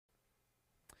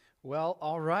Well,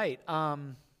 all right.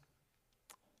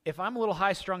 If I'm a little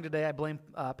high-strung today, I blame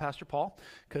Pastor Paul,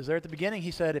 because there at the beginning he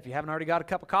said, if you haven't already got a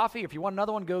cup of coffee, if you want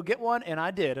another one, go get one, and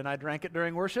I did, and I drank it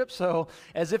during worship, so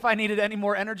as if I needed any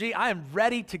more energy, I am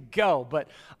ready to go. But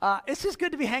it's just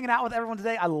good to be hanging out with everyone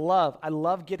today. I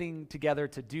love getting together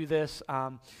to do this,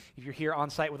 if you're here on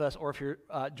site with us or if you're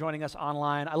joining us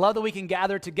online. I love that we can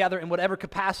gather together in whatever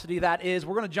capacity that is.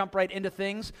 We're going to jump right into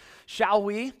things, shall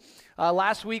we?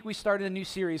 Last week, we started a new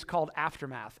series called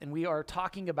Aftermath, and we are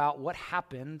talking about what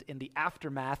happened in the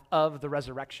aftermath of the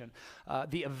resurrection,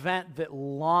 the event that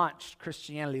launched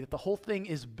Christianity, that the whole thing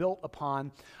is built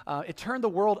upon. It turned the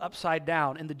world upside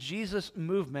down, and the Jesus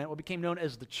movement, what became known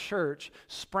as the church,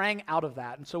 sprang out of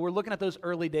that. And so we're looking at those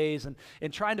early days and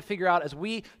trying to figure out, as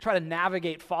we try to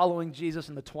navigate following Jesus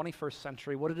in the 21st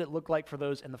century, what did it look like for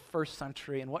those in the first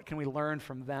century, and what can we learn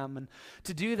from them? And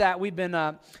to do that, we've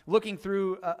been looking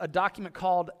through a document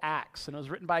called Acts, and it was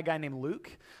written by a guy named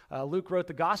Luke. Luke wrote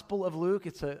the Gospel of Luke.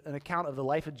 It's an account of the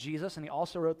life of Jesus, and he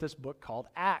also wrote this book called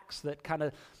Acts that kind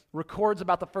of records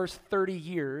about the first 30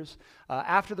 years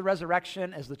after the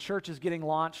resurrection, as the church is getting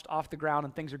launched off the ground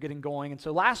and things are getting going. And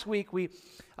so last week we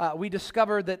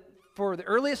discovered that for the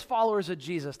earliest followers of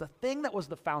Jesus, the thing that was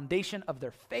the foundation of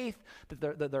their faith,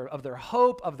 of their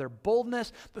hope, of their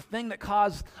boldness, the thing that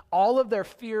caused all of their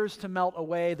fears to melt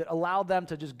away, that allowed them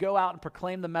to just go out and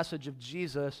proclaim the message of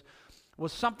Jesus,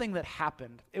 was something that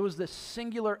happened. It was this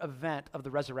singular event of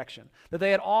the resurrection, that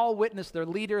they had all witnessed their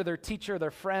leader, their teacher, their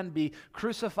friend be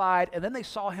crucified, and then they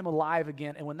saw him alive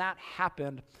again. And when that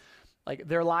happened, like,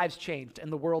 their lives changed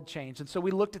and the world changed. And so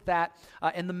we looked at that,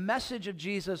 and the message of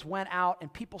Jesus went out,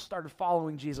 and people started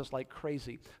following Jesus like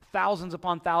crazy. Thousands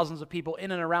upon thousands of people in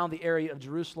and around the area of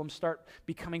Jerusalem start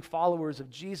becoming followers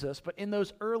of Jesus. But in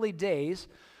those early days,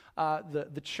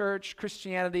 the church,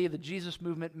 Christianity, the Jesus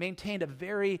movement maintained a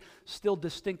very still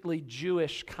distinctly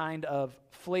Jewish kind of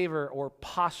flavor or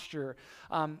posture.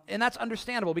 And that's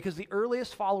understandable, because the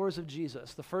earliest followers of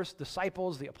Jesus, the first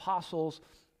disciples, the apostles,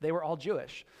 they were all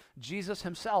Jewish. Jesus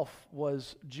himself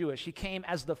was Jewish. He came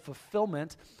as the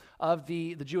fulfillment of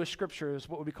the Jewish scriptures,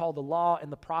 what would be called the law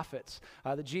and the prophets.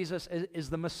 That Jesus is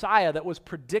the Messiah that was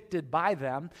predicted by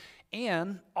them.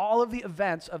 And all of the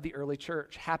events of the early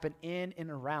church happen in and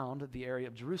around the area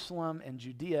of Jerusalem and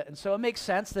Judea. And so it makes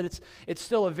sense that it's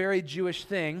still a very Jewish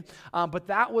thing. But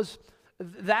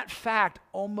that fact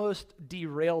almost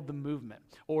derailed the movement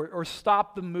or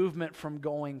stopped the movement from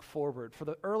going forward. For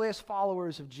the earliest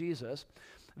followers of Jesus,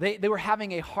 they were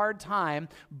having a hard time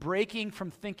breaking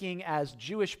from thinking as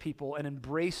Jewish people and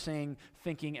embracing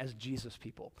thinking as Jesus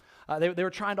people. They were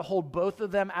trying to hold both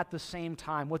of them at the same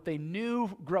time, what they knew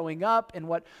growing up and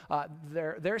what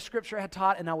their scripture had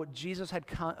taught, and now what Jesus had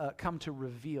come to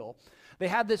reveal. They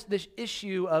had this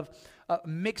issue of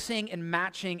mixing and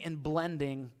matching and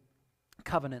blending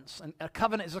covenants. And a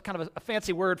covenant is a kind of a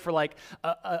fancy word for like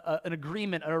an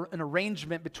agreement or an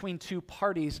arrangement between two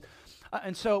parties.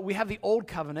 And so we have the Old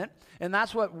Covenant, and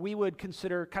that's what we would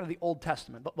consider kind of the Old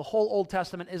Testament. But the whole Old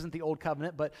Testament isn't the Old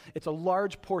Covenant, but it's a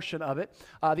large portion of it.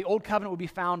 The Old Covenant would be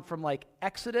found from like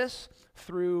Exodus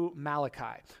through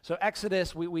Malachi. So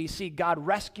Exodus, we see God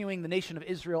rescuing the nation of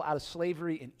Israel out of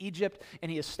slavery in Egypt,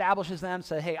 and he establishes them,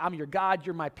 say, hey, I'm your God,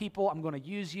 you're my people, I'm going to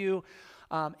use you.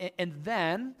 And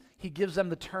then he gives them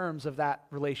the terms of that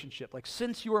relationship. Like,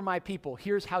 since you are my people,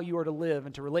 here's how you are to live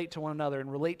and to relate to one another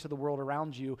and relate to the world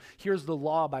around you. Here's the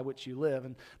law by which you live.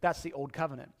 And that's the Old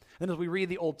Covenant. Then as we read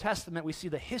the Old Testament, we see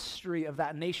the history of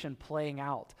that nation playing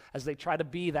out as they try to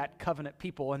be that covenant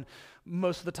people. And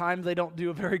most of the time, they don't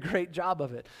do a very great job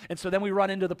of it. And so then we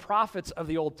run into the prophets of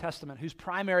the Old Testament, whose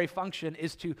primary function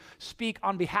is to speak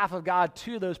on behalf of God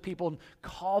to those people and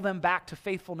call them back to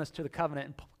faithfulness to the covenant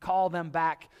and call them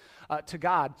back to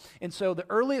God. And so the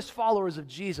earliest followers of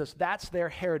Jesus, that's their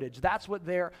heritage. That's what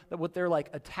they're like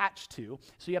attached to.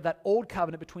 So you have that Old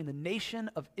Covenant between the nation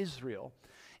of Israel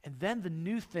and then the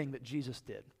new thing that Jesus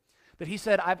did. That he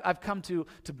said, I've come to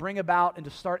bring about and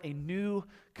to start a new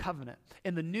covenant.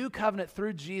 And the new covenant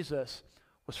through Jesus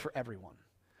was for everyone.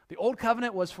 The Old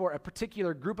Covenant was for a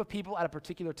particular group of people at a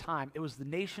particular time. It was the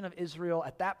nation of Israel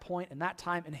at that point in that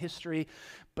time in history,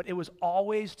 but it was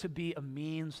always to be a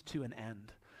means to an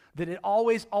end. That it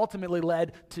always ultimately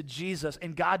led to Jesus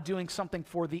and God doing something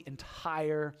for the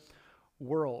entire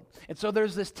world. And so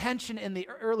there's this tension in the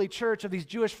early church of these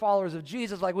Jewish followers of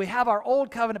Jesus. Like, we have our Old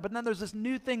Covenant, but then there's this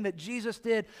new thing that Jesus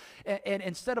did. And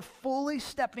instead of fully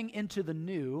stepping into the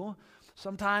new,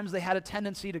 sometimes they had a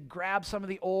tendency to grab some of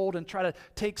the old and try to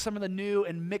take some of the new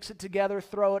and mix it together,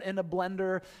 throw it in a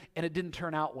blender, and it didn't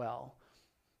turn out well.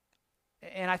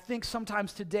 And I think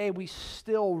sometimes today we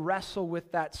still wrestle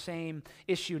with that same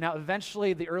issue. Now,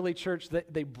 eventually, the early church,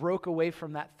 they broke away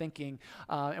from that thinking,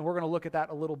 and we're going to look at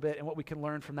that a little bit and what we can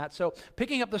learn from that. So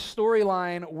picking up the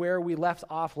storyline where we left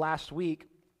off last week,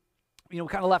 we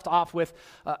kind of left off with,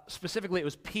 specifically it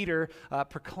was Peter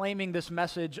proclaiming this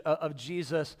message of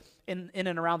Jesus in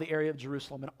and around the area of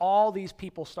Jerusalem. And all these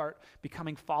people start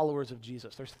becoming followers of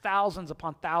Jesus. There's thousands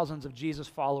upon thousands of Jesus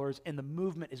followers, and the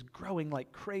movement is growing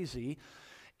like crazy.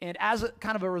 And as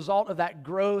kind of a result of that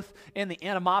growth and the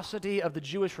animosity of the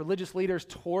Jewish religious leaders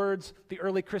towards the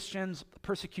early Christians,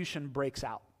 persecution breaks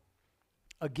out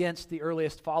against the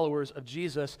earliest followers of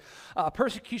Jesus.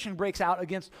 Persecution breaks out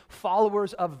against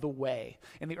followers of the way.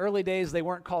 In the early days, they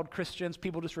weren't called Christians.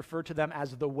 People just referred to them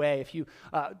as the way. If you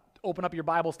open up your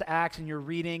Bibles to Acts and you're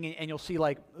reading, and you'll see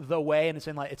like the way, and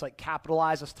it's like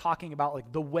capitalized. It's talking about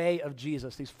like the way of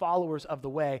Jesus, these followers of the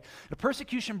way. The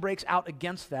persecution breaks out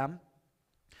against them.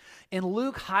 And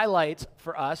Luke highlights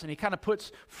for us, and he kind of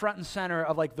puts front and center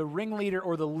of like the ringleader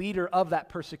or the leader of that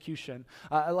persecution.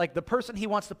 Like the person he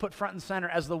wants to put front and center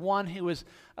as the one who was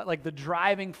like the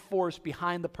driving force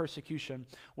behind the persecution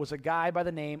was a guy by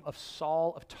the name of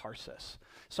Saul of Tarsus.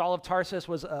 Saul of Tarsus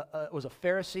was a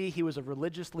Pharisee. He was a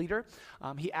religious leader.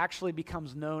 He actually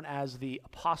becomes known as the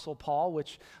Apostle Paul,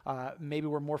 which maybe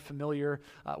we're more familiar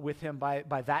with him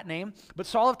by that name. But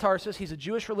Saul of Tarsus, he's a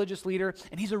Jewish religious leader,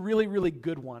 and he's a really, really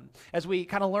good one. As we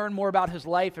kind of learn more about his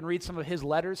life and read some of his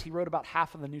letters, he wrote about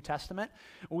half of the New Testament.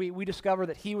 We discover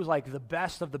that he was like the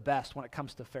best of the best when it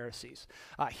comes to Pharisees.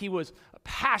 He was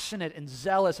passionate and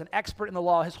zealous and expert in the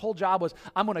law. His whole job was,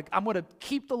 I'm gonna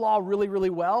keep the law really, really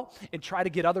well and try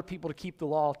to get other people to keep the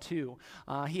law too.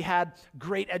 He had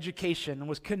great education and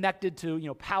was connected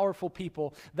to powerful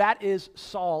people. That is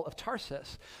Saul of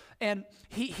Tarsus. And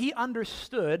he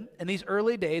understood in these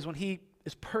early days when he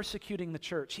is persecuting the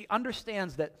church, he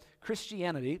understands that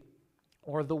Christianity,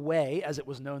 or the way as it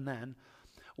was known then,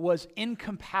 was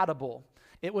incompatible.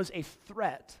 It was a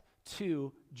threat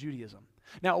to Judaism.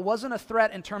 Now, it wasn't a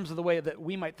threat in terms of the way that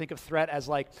we might think of threat as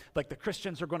like the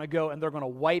Christians are going to go and they're going to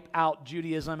wipe out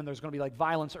Judaism and there's going to be like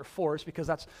violence or force, because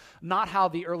that's not how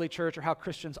the early church or how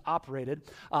Christians operated.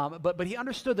 But he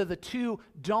understood that the two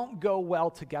don't go well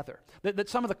together. That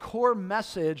some of the core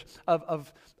message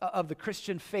of the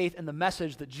Christian faith and the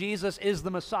message that Jesus is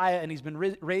the Messiah and he's been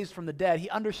raised from the dead, he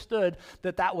understood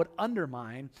that would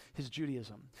undermine his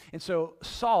Judaism. And so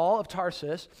Saul of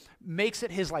Tarsus makes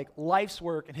it his like life's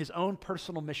work and his own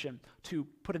personal mission to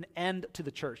put an end to the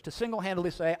church, to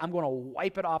single-handedly say, I'm going to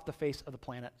wipe it off the face of the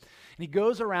planet. And he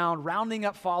goes around rounding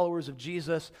up followers of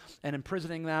Jesus and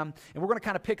imprisoning them. And we're going to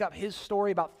kind of pick up his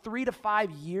story about 3 to 5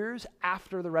 years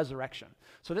after the resurrection.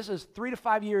 So this is 3 to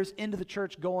 5 years into the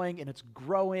church going, and it's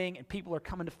growing, and people are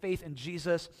coming to faith in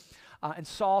Jesus. And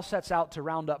Saul sets out to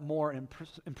round up more and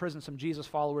imprison some Jesus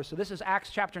followers. So this is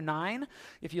Acts chapter 9,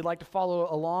 if you'd like to follow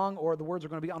along, or the words are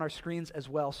going to be on our screens as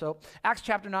well. So Acts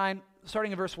chapter 9,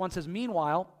 starting in verse 1, says,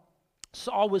 Meanwhile,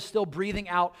 Saul was still breathing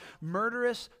out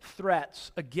murderous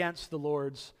threats against the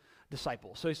Lord's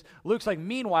disciples. So Luke's like,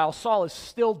 meanwhile, Saul is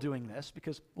still doing this,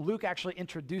 because Luke actually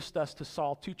introduced us to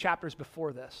Saul 2 chapters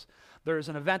before this. There's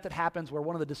an event that happens where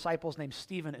one of the disciples named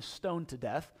Stephen is stoned to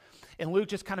death, and Luke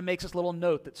just kind of makes this little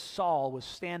note that Saul was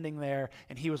standing there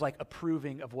and he was like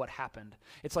approving of what happened.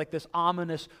 It's like this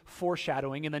ominous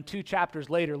foreshadowing, and then 2 chapters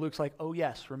later, Luke's like, oh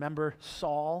yes, remember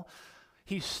Saul?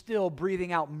 He's still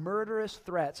breathing out murderous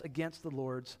threats against the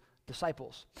Lord's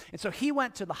disciples. And so he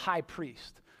went to the high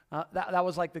priest. That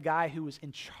was like the guy who was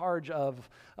in charge of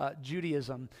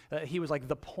Judaism. He was like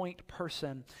the point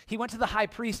person. He went to the high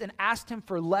priest and asked him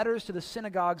for letters to the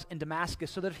synagogues in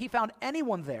Damascus, so that if he found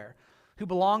anyone there who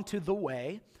belonged to the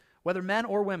way, whether men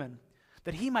or women,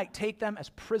 that he might take them as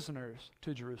prisoners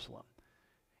to Jerusalem.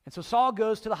 And so Saul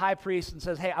goes to the high priest and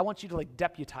says, hey, I want you to like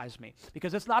deputize me,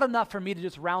 because it's not enough for me to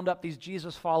just round up these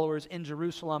Jesus followers in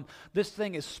Jerusalem. This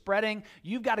thing is spreading.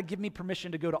 You've got to give me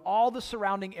permission to go to all the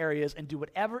surrounding areas and do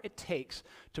whatever it takes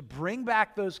to bring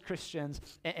back those Christians,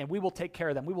 and we will take care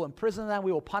of them. We will imprison them.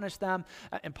 We will punish them.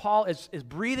 And Paul is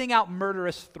breathing out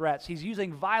murderous threats. He's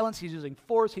using violence. He's using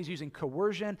force. He's using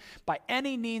coercion. By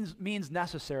any means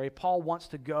necessary, Paul wants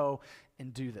to go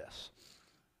and do this.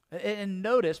 And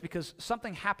notice, because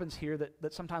something happens here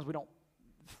that sometimes we don't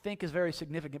think is very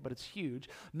significant, but it's huge.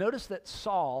 Notice that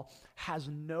Saul has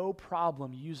no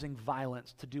problem using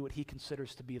violence to do what he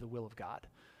considers to be the will of God.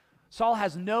 Saul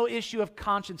has no issue of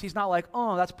conscience. He's not like,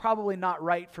 oh, that's probably not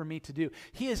right for me to do.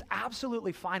 He is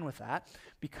absolutely fine with that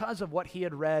because of what he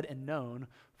had read and known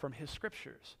from his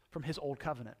scriptures, from his old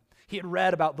covenant. He had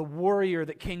read about the warrior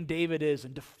that King David is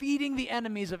and defeating the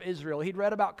enemies of Israel. He'd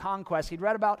read about conquest. He'd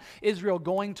read about Israel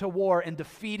going to war and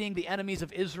defeating the enemies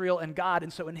of Israel and God.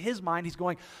 And so in his mind, he's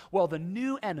going, well, the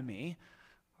new enemy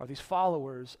are these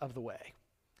followers of the way.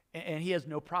 And he has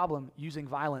no problem using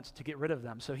violence to get rid of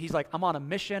them. So he's like, I'm on a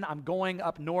mission. I'm going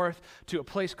up north to a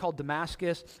place called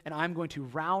Damascus, and I'm going to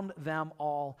round them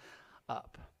all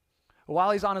up.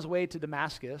 While he's on his way to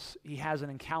Damascus, he has an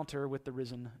encounter with the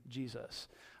risen Jesus.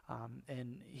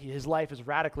 His life is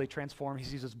radically transformed. He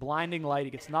sees this blinding light. He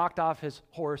gets knocked off his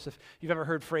horse. If you've ever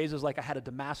heard phrases like, I had a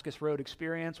Damascus Road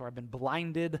experience, or I've been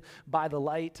blinded by the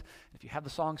light. If you have the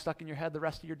song stuck in your head the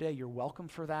rest of your day, you're welcome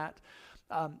for that.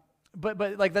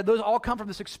 But like that, those all come from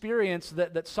this experience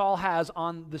that Saul has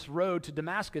on this road to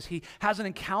Damascus. He has an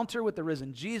encounter with the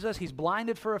risen Jesus. He's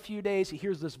blinded for a few days. He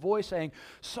hears this voice saying,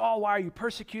 Saul, why are you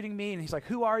persecuting me? And he's like,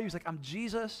 who are you? He's like, I'm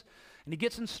Jesus. And he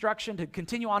gets instruction to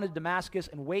continue on to Damascus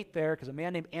and wait there because a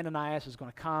man named Ananias is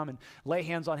going to come and lay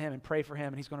hands on him and pray for him,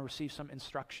 and he's going to receive some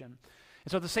instruction.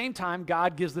 And so at the same time,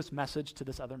 God gives this message to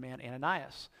this other man,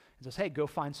 Ananias, and says, hey, go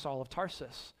find Saul of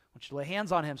Tarsus. I want you to lay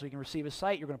hands on him so he can receive his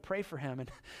sight. You're going to pray for him.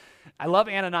 And I love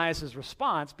Ananias'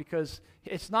 response because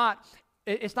it's not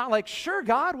like, sure,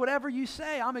 God, whatever you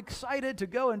say, I'm excited to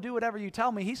go and do whatever you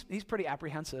tell me. He's pretty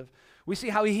apprehensive. We see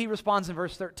how he responds in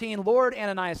verse 13. Lord,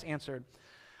 Ananias answered,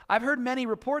 I've heard many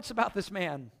reports about this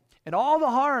man and all the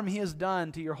harm he has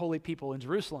done to your holy people in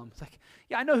Jerusalem. It's like,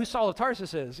 yeah, I know who Saul of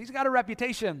Tarsus is. He's got a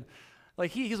reputation.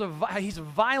 Like he's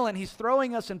violent. He's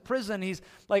throwing us in prison. He's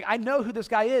like, I know who this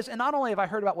guy is. And not only have I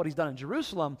heard about what he's done in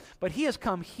Jerusalem, but he has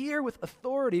come here with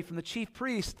authority from the chief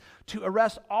priest to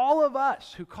arrest all of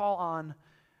us who call on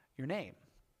your name.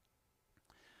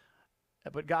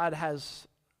 But God has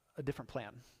a different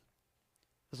plan.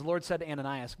 As the Lord said to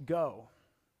Ananias, go.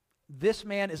 This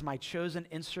man is my chosen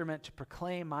instrument to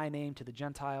proclaim my name to the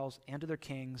Gentiles and to their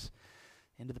kings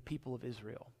and to the people of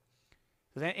Israel.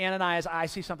 Ananias, I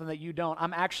see something that you don't.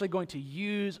 I'm actually going to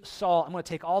use Saul. I'm going to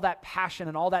take all that passion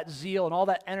and all that zeal and all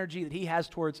that energy that he has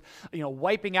towards,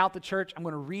 wiping out the church. I'm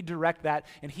going to redirect that,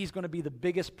 and he's going to be the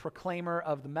biggest proclaimer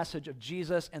of the message of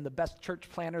Jesus and the best church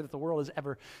planner that the world has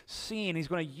ever seen. He's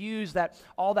going to use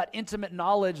all that intimate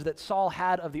knowledge that Saul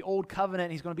had of the old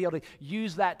covenant. He's going to be able to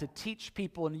use that to teach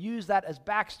people and use that as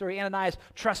backstory. Ananias,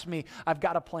 trust me, I've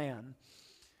got a plan.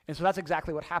 And so that's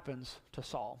exactly what happens to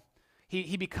Saul.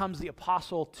 He becomes the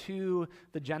apostle to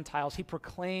the Gentiles. He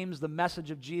proclaims the message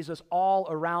of Jesus all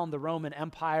around the Roman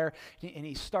Empire, and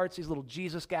he starts these little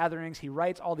Jesus gatherings. He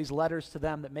writes all these letters to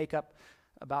them that make up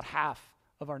about half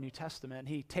of our New Testament.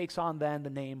 He takes on then the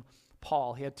name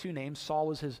Paul. He had two names. Saul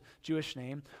was his Jewish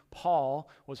name. Paul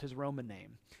was his Roman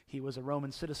name. He was a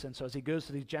Roman citizen, so as he goes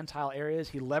to these Gentile areas,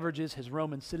 he leverages his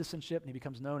Roman citizenship, and he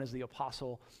becomes known as the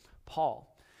Apostle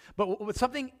Paul. But with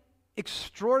something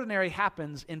extraordinary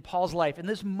happens in Paul's life. In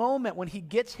this moment when he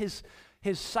gets his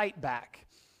sight back,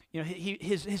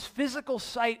 his physical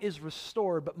sight is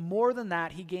restored, but more than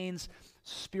that, he gains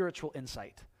spiritual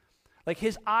insight. Like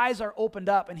his eyes are opened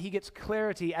up and he gets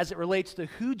clarity as it relates to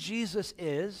who Jesus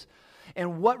is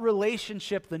and what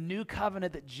relationship the new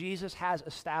covenant that Jesus has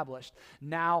established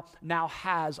now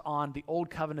has on the old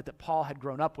covenant that Paul had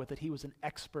grown up with, that he was an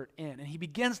expert in. And he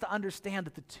begins to understand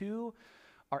that the two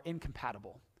are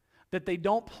incompatible, that they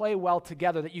don't play well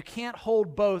together, that you can't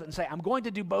hold both and say, I'm going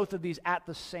to do both of these at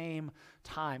the same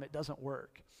time. It doesn't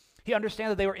work. He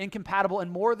understands that they were incompatible in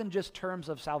more than just terms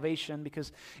of salvation,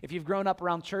 because if you've grown up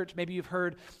around church, maybe you've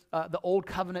heard the Old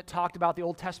Covenant talked about, the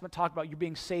Old Testament talked about you're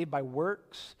being saved by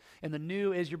works, and the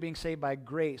new is you're being saved by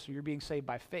grace, or you're being saved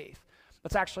by faith.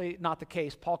 That's actually not the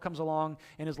case. Paul comes along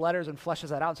in his letters and fleshes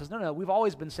that out and says, no, we've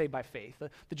always been saved by faith.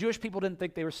 The Jewish people didn't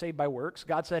think they were saved by works.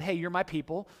 God said, hey, you're my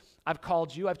people. I've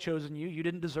called you. I've chosen you. You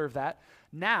didn't deserve that.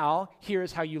 Now, here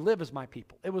is how you live as my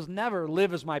people. It was never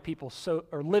live as my people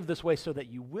or live this way so that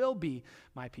you will be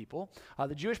my people.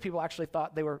 The Jewish people actually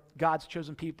thought they were God's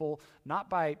chosen people, not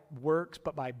by works,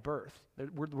 but by birth.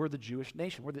 We're the Jewish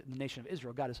nation. We're the nation of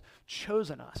Israel. God has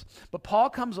chosen us. But Paul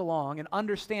comes along and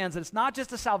understands that it's not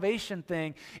just a salvation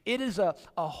thing. It is a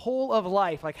whole of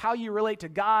life, like how you relate to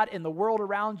God and the world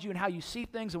around you and how you see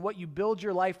things and what you build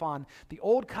your life on. The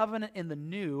old covenant and the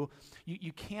new,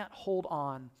 you can't hold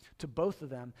on to both of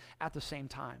them at the same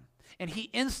time. And he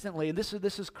instantly, and this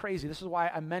is crazy, this is why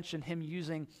I mentioned him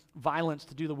using violence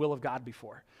to do the will of God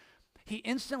before. He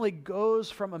instantly goes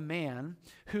from a man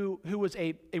who was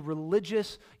a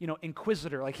religious,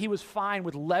 inquisitor, like he was fine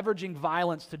with leveraging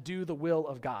violence to do the will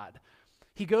of God.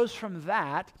 he goes from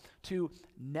that to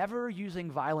never using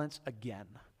violence again.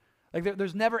 Like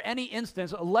there's never any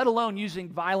instance, let alone using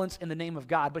violence in the name of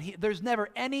God, but there's never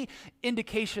any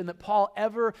indication that Paul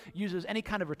ever uses any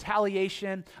kind of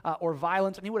retaliation or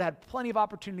violence, and he would have had plenty of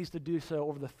opportunities to do so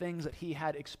over the things that he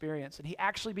had experienced. And he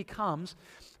actually becomes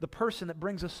the person that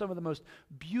brings us some of the most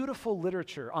beautiful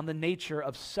literature on the nature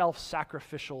of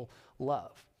self-sacrificial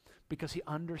love, because he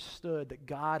understood that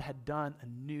God had done a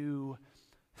new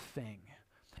thing.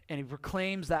 And he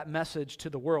proclaims that message to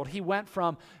the world. He went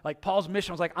from, like, Paul's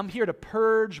mission was like, I'm here to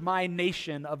purge my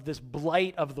nation of this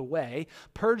blight of the way,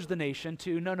 purge the nation,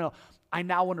 to, no, I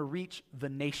now want to reach the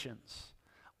nations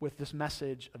with this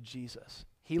message of Jesus.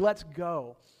 He lets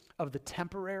go of the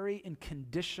temporary and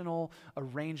conditional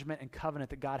arrangement and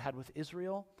covenant that God had with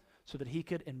Israel so that he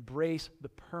could embrace the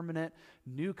permanent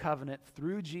new covenant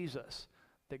through Jesus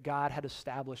that God had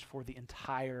established for the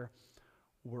entire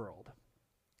world.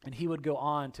 And he would go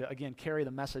on to, again, carry the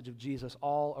message of Jesus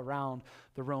all around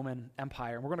the Roman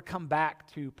Empire. And we're going to come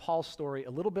back to Paul's story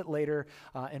a little bit later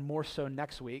and more so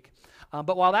next week.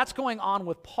 But while that's going on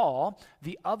with Paul,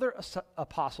 the other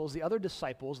apostles, the other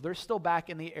disciples, they're still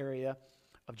back in the area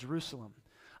of Jerusalem.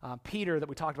 Peter, that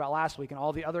we talked about last week, and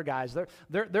all the other guys,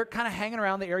 they're kind of hanging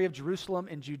around the area of Jerusalem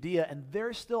and Judea, and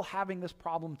they're still having this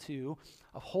problem too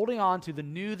of holding on to the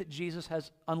new that Jesus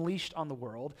has unleashed on the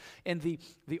world and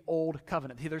the old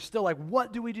covenant. They're still like,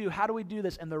 what do we do? How do we do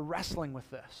this? And they're wrestling with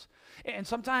this. And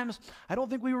sometimes I don't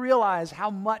think we realize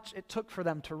how much it took for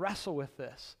them to wrestle with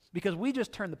this, because we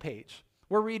just turn the page.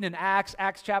 We're reading in Acts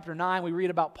chapter 9. We read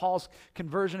about Paul's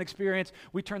conversion experience.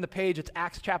 We turn the page. It's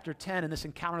Acts chapter 10 and this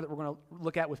encounter that we're going to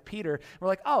look at with Peter. We're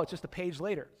like, oh, it's just a page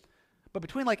later. But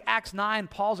between like Acts 9,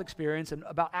 Paul's experience, and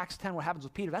about Acts 10, what happens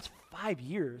with Peter, that's 5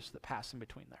 years that pass in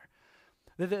between there.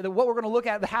 What we're going to look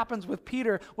at that happens with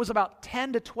Peter was about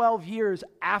 10 to 12 years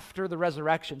after the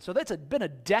resurrection. So that's been a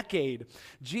decade.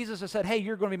 Jesus has said, hey,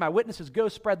 you're going to be my witnesses. Go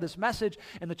spread this message.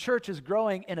 And the church is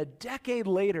growing. And a decade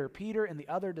later, Peter and the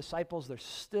other disciples, they're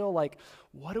still like,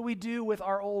 what do we do with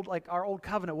our old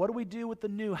covenant? What do we do with the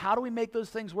new? How do we make those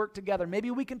things work together?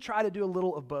 Maybe we can try to do a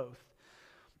little of both.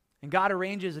 And God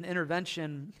arranges an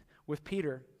intervention with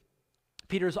Peter.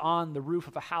 Peter's on the roof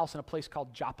of a house in a place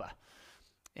called Joppa.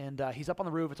 And he's up on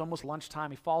the roof. It's almost lunchtime.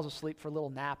 He falls asleep for a little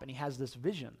nap, and he has this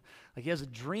vision. Like, he has a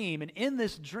dream, and in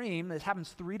this dream, this happens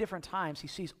 3 different times, he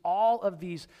sees all of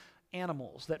these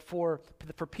animals that for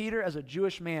Peter as a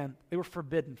Jewish man, they were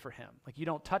forbidden for him. Like, you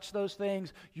don't touch those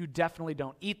things. You definitely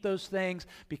don't eat those things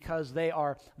because they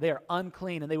are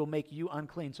unclean, and they will make you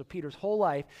unclean. So Peter's whole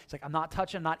life, he's like, I'm not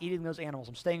touching, not eating those animals.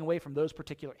 I'm staying away from those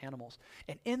particular animals.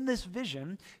 And in this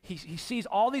vision, he sees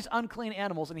all these unclean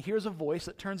animals, and he hears a voice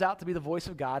that turns out to be the voice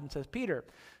of God and says, Peter,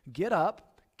 get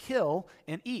up, kill,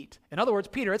 and eat. In other words,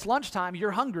 Peter, it's lunchtime.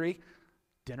 You're hungry.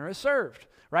 Dinner is served.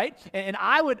 Right? And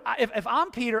if I'm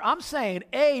Peter, I'm saying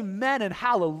amen and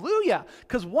hallelujah,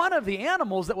 because one of the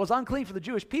animals that was unclean for the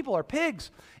Jewish people are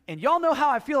pigs. And y'all know how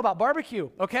I feel about barbecue,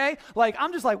 okay? Like,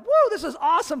 I'm just like, woo, this is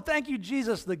awesome. Thank you,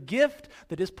 Jesus, the gift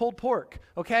that is pulled pork,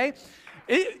 okay?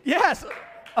 Yes,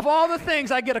 of all the things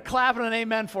I get a clap and an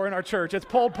amen for in our church, it's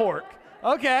pulled pork,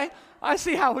 okay? I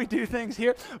see how we do things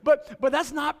here. But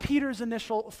that's not Peter's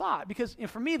initial thought, because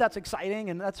for me, that's exciting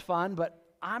and that's fun, but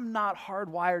I'm not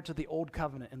hardwired to the old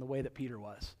covenant in the way that Peter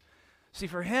was. See,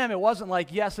 for him, it wasn't like,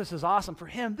 yes, this is awesome. For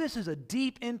him, this is a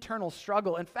deep internal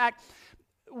struggle. In fact,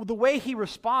 the way he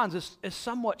responds is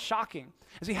somewhat shocking.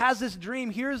 As he has this dream,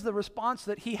 here's the response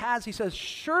that he has. He says,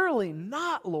 surely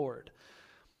not, Lord.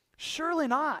 Surely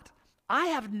not. I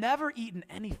have never eaten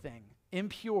anything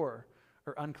impure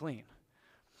or unclean.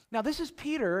 Now, this is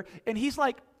Peter, and he's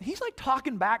like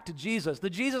talking back to Jesus, the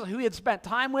Jesus who he had spent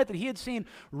time with, and he had seen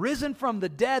risen from the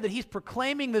dead, that he's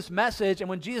proclaiming this message. And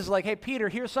when Jesus is like, hey, Peter,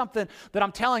 here's something that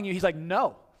I'm telling you, he's like,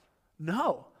 no.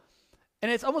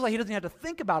 And it's almost like he doesn't have to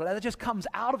think about it. That just comes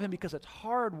out of him because it's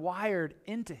hardwired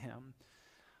into him.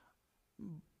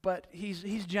 But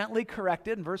he's gently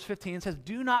corrected in verse 15. It says,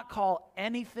 do not call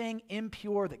anything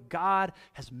impure that God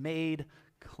has made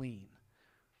clean.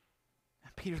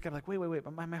 Peter's got to be like, wait,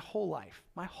 but my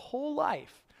whole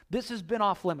life, this has been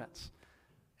off limits.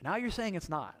 And now you're saying it's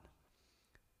not.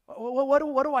 What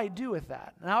do I do with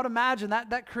that? And I would imagine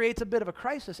that creates a bit of a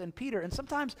crisis in Peter. And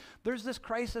sometimes there's this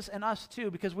crisis in us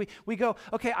too, because we go,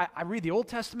 okay, I read the Old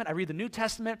Testament, I read the New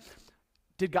Testament.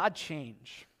 Did God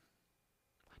change?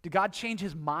 Did God change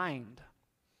his mind?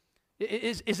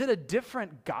 Is it a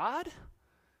different God?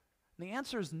 And the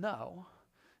answer is no.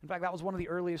 In fact, that was one of the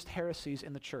earliest heresies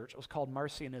in the church. It was called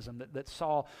Marcionism,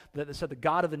 that said the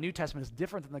God of the New Testament is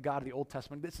different than the God of the Old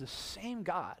Testament. It's the same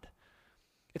God.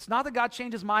 It's not that God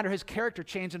changed his mind or his character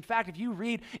changed. In fact, if you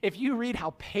read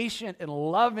how patient and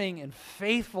loving and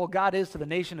faithful God is to the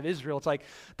nation of Israel, it's like,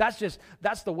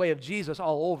 that's the way of Jesus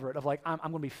all over it, of like, I'm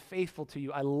going to be faithful to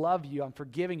you. I love you. I'm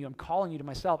forgiving you. I'm calling you to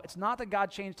myself. It's not that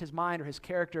God changed his mind or his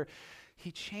character.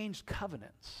 He changed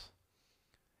covenants.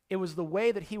 It was the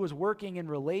way that he was working and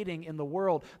relating in the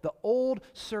world. The old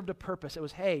served a purpose. It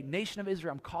was, hey, nation of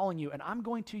Israel, I'm calling you, and I'm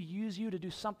going to use you to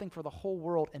do something for the whole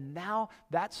world. And now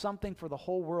that something for the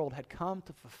whole world had come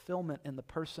to fulfillment in the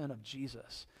person of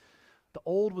Jesus. The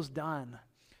old was done.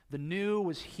 The new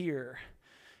was here.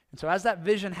 And so as that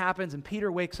vision happens and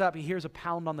Peter wakes up, he hears a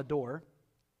pound on the door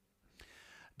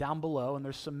down below, and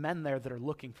there's some men there that are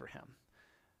looking for him.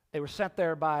 They were sent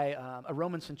there by a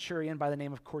Roman centurion by the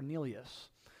name of Cornelius.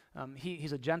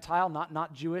 He's a Gentile,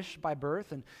 not Jewish by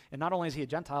birth, and not only is he a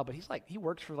Gentile, but he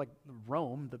works for like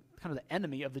Rome, the kind of the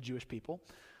enemy of the Jewish people.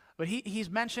 But he's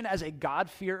mentioned as a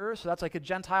God-fearer, so that's like a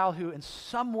Gentile who in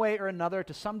some way or another,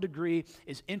 to some degree,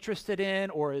 is interested in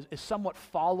or is somewhat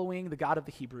following the God of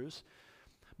the Hebrews.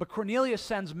 But Cornelius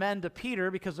sends men to Peter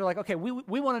because they're like, okay, we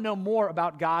want to know more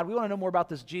about God. We want to know more about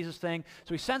this Jesus thing.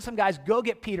 So he sends some guys, go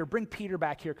get Peter, bring Peter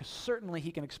back here because certainly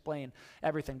he can explain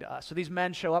everything to us. So these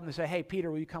men show up and they say, hey, Peter,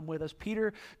 will you come with us?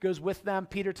 Peter goes with them.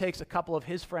 Peter takes a couple of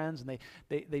his friends and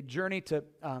they journey to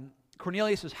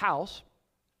Cornelius' house.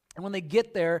 And when they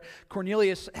get there,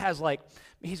 Cornelius has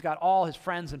he's got all his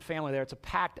friends and family there. It's a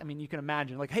packed, you can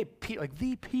imagine, hey,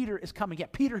 the Peter is coming. Yeah,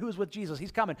 Peter who is with Jesus,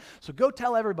 he's coming. So go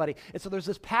tell everybody. And so there's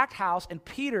this packed house, and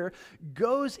Peter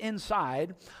goes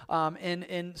inside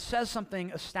and says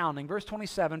something astounding. Verse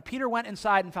 27, Peter went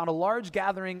inside and found a large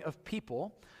gathering of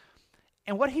people.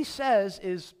 And what he says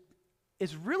is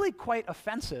really quite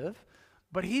offensive.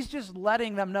 But he's just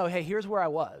letting them know, hey, here's where I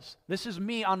was. This is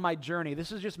me on my journey.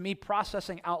 This is just me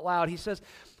processing out loud. He says,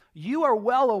 you are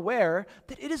well aware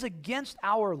that it is against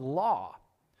our law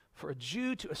for a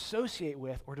Jew to associate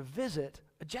with or to visit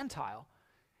a Gentile.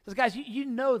 He says, guys, you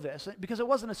know this because it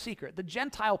wasn't a secret. The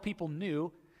Gentile people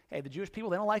knew, hey, the Jewish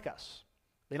people, they don't like us.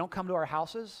 They don't come to our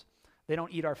houses. They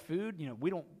don't eat our food.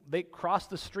 They cross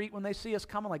the street when they see us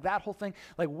coming, like that whole thing.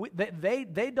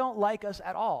 They don't like us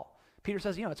at all. Peter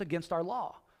says, it's against our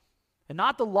law. And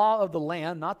not the law of the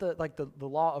land, not the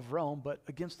law of Rome, but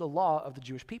against the law of the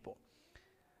Jewish people.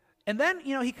 And then,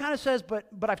 he kind of says, but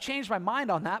I've changed my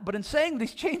mind on that. But in saying that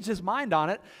he's changed his mind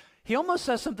on it, he almost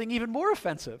says something even more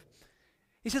offensive.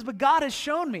 He says, but God has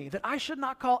shown me that I should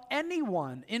not call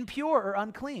anyone impure or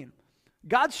unclean.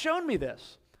 God's shown me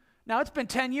this. Now, it's been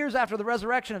 10 years after the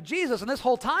resurrection of Jesus, and this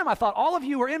whole time I thought all of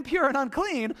you were impure and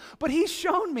unclean, but he's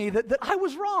shown me that I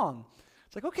was wrong.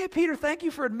 It's like, okay, Peter, thank you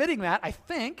for admitting that, I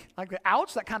think.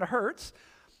 Ouch, that kind of hurts.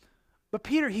 But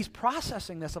Peter, he's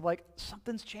processing this of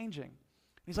something's changing.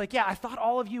 He's like, yeah, I thought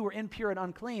all of you were impure and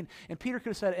unclean. And Peter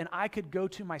could have said, and I could go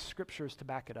to my scriptures to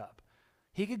back it up.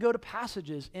 He could go to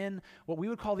passages in what we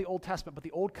would call the Old Testament, but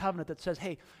the Old Covenant that says,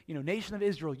 hey, nation of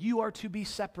Israel, you are to be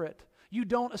separate. You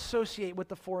don't associate with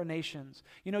the foreign nations.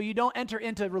 You don't enter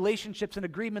into relationships and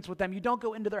agreements with them. You don't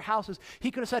go into their houses.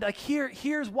 He could have said,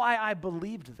 here's why I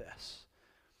believed this.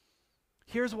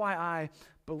 Here's why I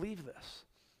believe this.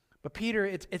 But Peter,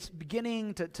 it's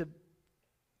beginning to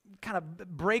kind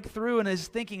of break through in his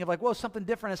thinking of whoa, something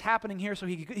different is happening here. So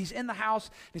he's in the house.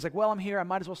 And he's like, well, I'm here. I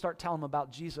might as well start telling him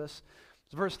about Jesus.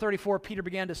 So verse 34, Peter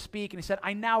began to speak, and he said,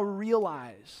 I now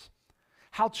realize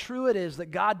how true it is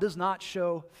that God does not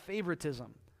show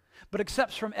favoritism, but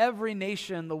accepts from every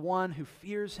nation the one who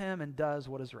fears him and does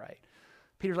what is right.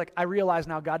 Peter's like, I realize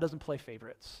now God doesn't play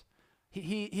favorites.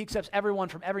 He accepts everyone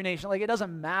from every nation. It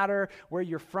doesn't matter where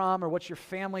you're from or what your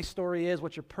family story is,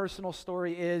 what your personal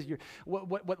story is,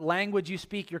 what language you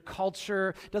speak, your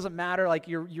culture. It doesn't matter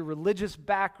your religious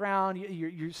background,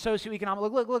 your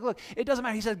socioeconomic. Look. It doesn't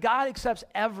matter. He says God accepts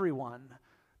everyone.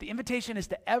 The invitation is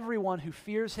to everyone who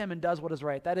fears him and does what is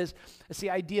right. It's the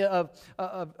idea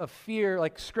of fear,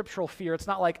 like scriptural fear. It's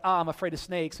not like, I'm afraid of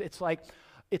snakes.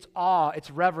 It's awe,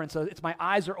 it's reverence. It's my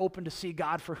eyes are open to see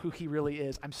God for who he really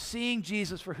is. I'm seeing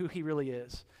Jesus for who he really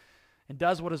is. And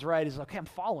does what is right. He's okay, I'm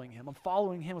following him. I'm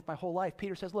following him with my whole life.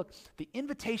 Peter says, look, the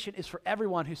invitation is for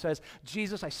everyone who says,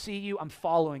 Jesus, I see you, I'm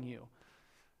following you.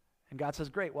 And God says,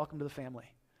 great, welcome to the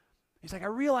family. He's like, I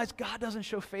realize God doesn't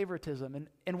show favoritism.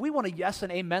 And we want to yes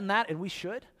and amen that, and we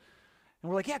should. And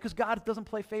we're like, yeah, because God doesn't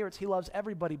play favorites. He loves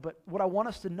everybody. But what I want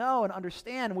us to know and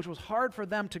understand, which was hard for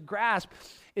them to grasp,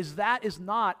 is that is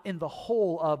not in the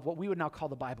whole of what we would now call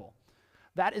the Bible.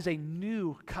 That is a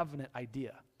new covenant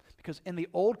idea. Because in the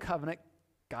old covenant,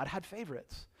 God had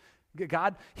favorites.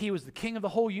 God, he was the king of the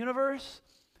whole universe,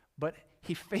 but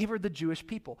he favored the Jewish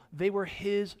people. They were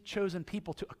his chosen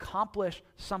people to accomplish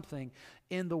something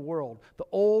in the world. The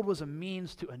old was a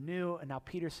means to a new, and now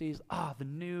Peter sees, the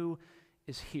new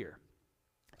is here.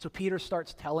 So Peter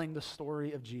starts telling the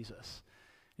story of Jesus.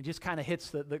 He just kind of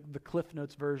hits the Cliff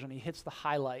Notes version. He hits the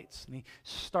highlights, and he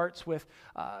starts with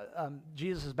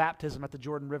Jesus' baptism at the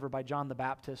Jordan River by John the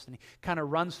Baptist, and he kind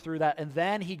of runs through that, and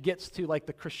then he gets to like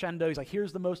the crescendo. He's like,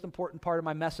 here's the most important part of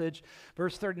my message.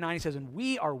 Verse 39, he says, and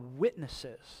we are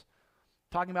witnesses,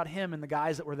 talking about him and the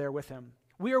guys that were there with him.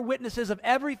 We are witnesses of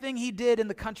everything he did in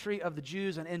the country of the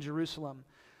Jews and in Jerusalem,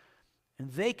 and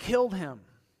they killed him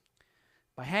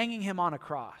by hanging him on a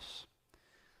cross.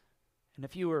 And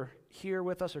if you were here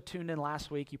with us or tuned in last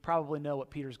week, you probably know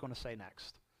what Peter's going to say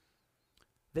next.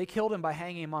 They killed him by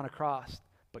hanging him on a cross,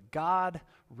 but God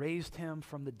raised him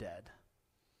from the dead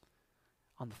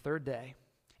on the third day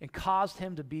and caused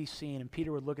him to be seen. And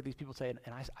Peter would look at these people and say,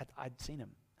 and I'd seen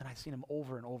him, and I'd seen him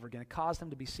over and over again. It caused him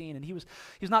to be seen. And he was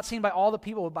not seen by all the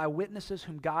people, but by witnesses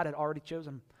whom God had already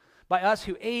chosen. By us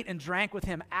who ate and drank with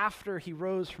him after he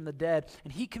rose from the dead.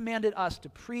 And he commanded us to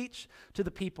preach to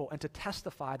the people and to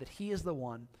testify that he is the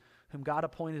one whom God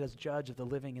appointed as judge of the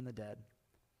living and the dead.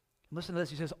 And listen to this.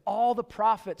 He says, all the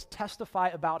prophets testify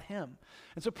about him.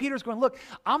 And so Peter's going, look,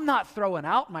 I'm not throwing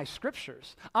out my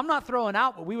scriptures. I'm not throwing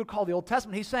out what we would call the Old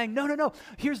Testament. He's saying, no.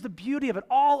 Here's the beauty of it.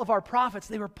 All of our prophets,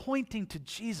 they were pointing to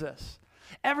Jesus.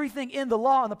 Everything in the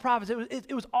law and the prophets,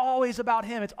 it was always about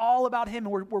him. It's all about him,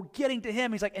 and we're getting to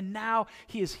him. He's like, and now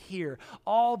he is here.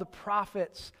 All the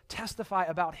prophets testify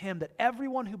about him, that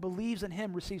everyone who believes in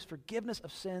him receives forgiveness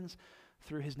of sins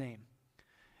through his name.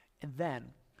 And then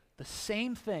the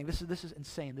same thing, this is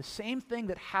insane, the same thing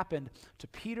that happened to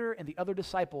Peter and the other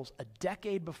disciples a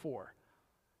decade before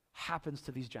happens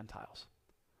to these Gentiles.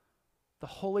 The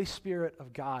Holy Spirit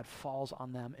of God falls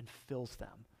on them and fills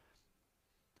them.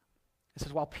 It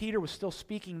says, while Peter was still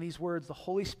speaking these words, the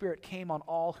Holy Spirit came on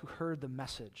all who heard the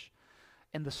message.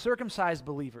 And the circumcised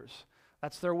believers,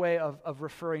 that's their way of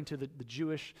referring to the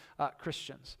Jewish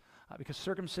Christians, because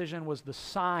circumcision was the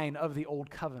sign of the old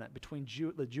covenant between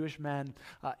the Jewish men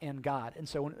and God. And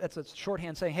so that's a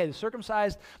shorthand saying, hey, the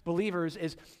circumcised believers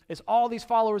is all these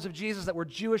followers of Jesus that were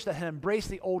Jewish that had embraced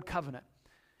the old covenant.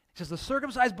 It says the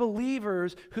circumcised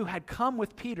believers who had come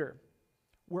with Peter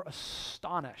were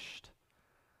astonished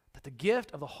that the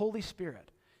gift of the Holy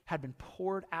Spirit had been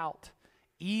poured out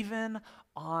even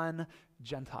on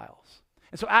Gentiles.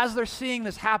 And so as they're seeing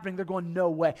this happening, they're going, no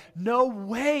way. No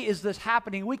way is this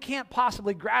happening. We can't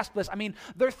possibly grasp this. I mean,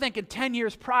 they're thinking 10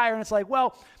 years prior, and it's like,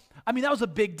 well, I mean, that was a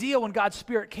big deal when God's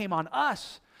Spirit came on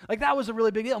us. Like, that was a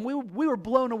really big deal. And we were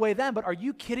blown away then, but are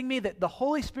you kidding me that the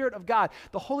Holy Spirit of God,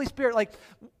 the Holy Spirit, like,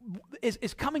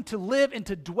 is coming to live and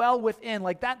to dwell within?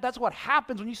 Like, that's what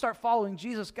happens when you start following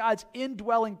Jesus. God's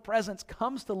indwelling presence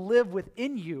comes to live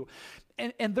within you.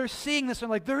 And they're seeing this, and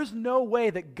like, there's no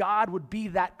way that God would be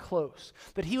that close,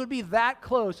 that he would be that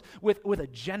close with a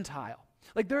Gentile.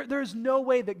 Like, there's no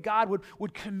way that God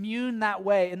would commune that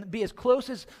way and be as close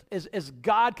as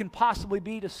God can possibly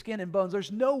be to skin and bones.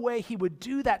 There's no way he would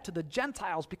do that to the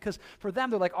Gentiles, because for them,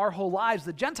 they're like, our whole lives,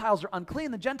 the Gentiles are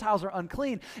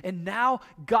unclean, and now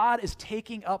God is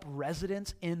taking up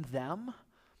residence in them.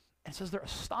 And it says they're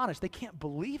astonished. They can't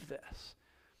believe this.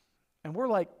 And we're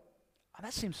like,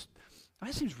 that seems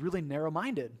really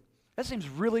narrow-minded. That seems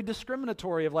really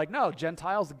discriminatory of like, no,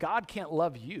 Gentiles, God can't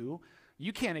love you.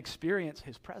 You can't experience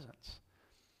his presence.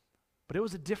 But it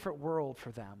was a different world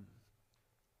for them.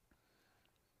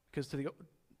 Because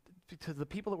to the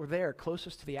people that were there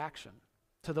closest to the action,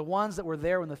 to the ones that were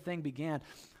there when the thing began,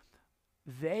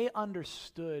 they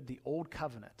understood the old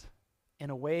covenant in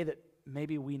a way that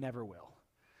maybe we never will.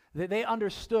 They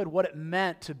understood what it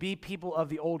meant to be people of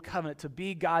the old covenant, to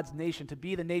be God's nation, to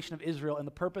be the nation of Israel, and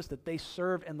the purpose that they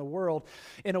serve in the world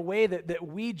in a way that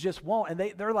we just won't.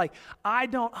 And they're like, I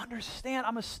don't understand.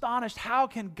 I'm astonished. How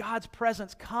can God's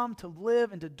presence come to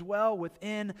live and to dwell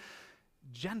within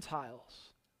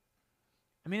Gentiles?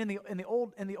 I mean, in the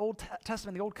Old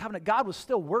Testament, the Old Covenant, God was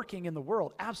still working in the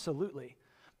world, absolutely.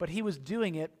 But he was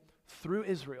doing it through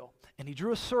Israel. And he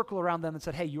drew a circle around them and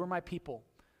said, hey, you're my people.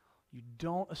 You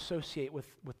don't associate with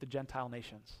the Gentile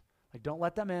nations. Like, don't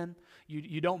let them in.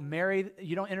 You don't marry,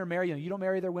 you don't intermarry, you don't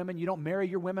marry their women, you don't marry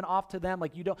your women off to them,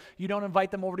 like you don't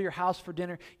invite them over to your house for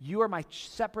dinner. You are my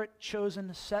separate,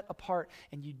 chosen, set apart,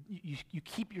 and you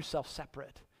keep yourself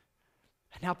separate.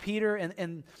 And now Peter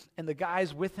and the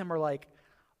guys with him are like,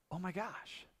 oh my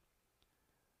gosh,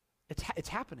 it's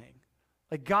happening.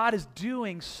 Like, God is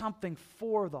doing something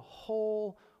for the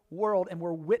whole world, and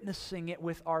we're witnessing it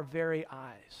with our very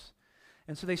eyes.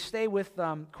 And so they stay with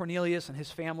Cornelius and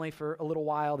his family for a little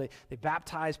while. They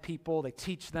baptize people, they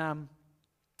teach them,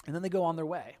 and then they go on their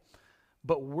way.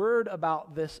 But word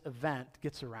about this event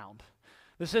gets around.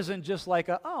 This isn't just like,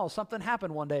 something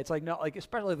happened one day. It's like, no, like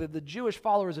especially the Jewish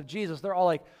followers of Jesus, they're all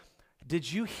like, did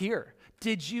you hear?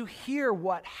 Did you hear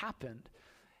what happened?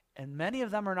 And many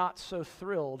of them are not so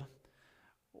thrilled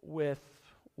with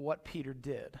what Peter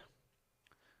did.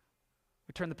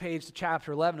 We turn the page to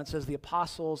chapter 11. It says, the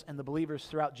apostles and the believers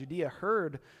throughout Judea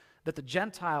heard that the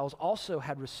Gentiles also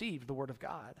had received the word of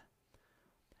God.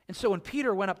 And so when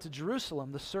Peter went up to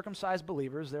Jerusalem, the circumcised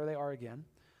believers, there they are again,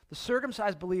 the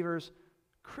circumcised believers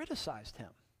criticized him.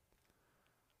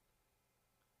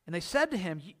 And they said to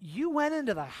him, you went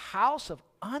into the house of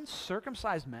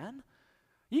uncircumcised men?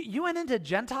 You went into a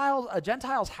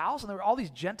Gentile's house and there were all these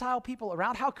Gentile people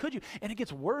around? How could you? And it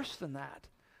gets worse than that.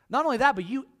 Not only that, but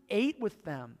you ate with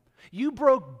them. You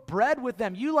broke bread with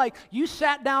them. You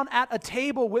sat down at a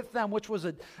table with them, which was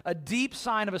a deep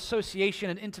sign of association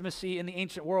and intimacy in the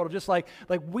ancient world, of just like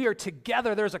we are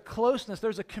together. There's a closeness.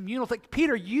 There's a communal thing.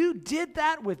 Peter, you did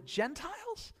that with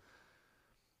Gentiles?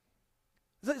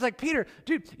 It's like, Peter,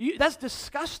 dude, that's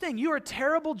disgusting. You're a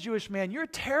terrible Jewish man. You're a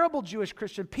terrible Jewish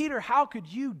Christian. Peter, how could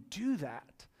you do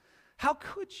that? How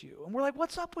could you? And we're like,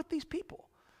 what's up with these people?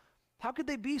 How could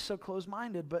they be so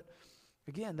close-minded? But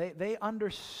again, they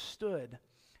understood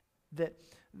that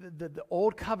the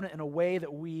old covenant in a way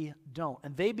that we don't.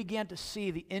 And they began to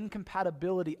see the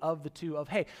incompatibility of the two, of,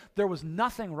 hey, there was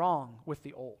nothing wrong with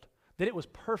the old, that it was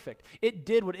perfect. It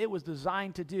did what it was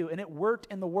designed to do, and it worked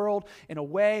in the world in a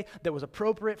way that was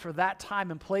appropriate for that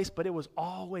time and place, but it was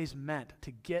always meant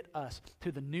to get us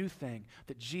to the new thing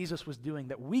that Jesus was doing,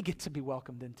 that we get to be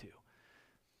welcomed into.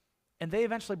 And they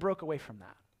eventually broke away from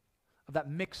that, of that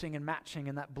mixing and matching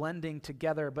and that blending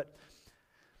together. But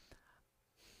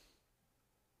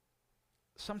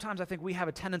sometimes I think we have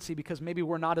a tendency, because maybe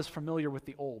we're not as familiar with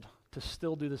the old, to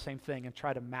still do the same thing and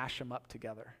try to mash them up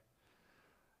together.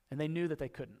 And they knew that they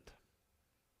couldn't.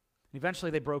 And eventually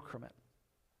they broke from it.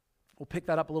 We'll pick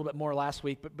that up a little bit more last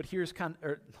week, but here's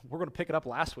we're going to pick it up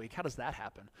last week. How does that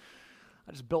happen?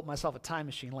 I just built myself a time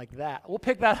machine like that. We'll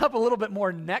pick that up a little bit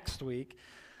more next week.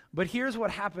 But here's what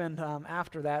happened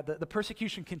after that. The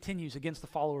persecution continues against the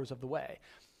followers of the way.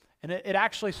 And it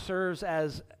actually serves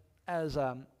as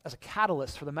a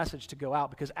catalyst for the message to go out,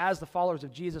 because as the followers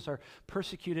of Jesus are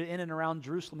persecuted in and around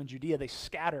Jerusalem and Judea, they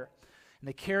scatter. And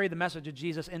they carry the message of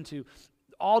Jesus into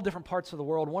all different parts of the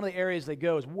world. One of the areas they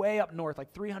go is way up north,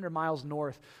 like 300 miles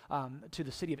north, to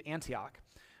the city of Antioch,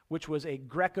 which was a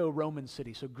Greco-Roman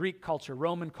city. So Greek culture,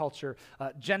 Roman culture,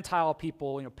 Gentile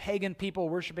people, pagan people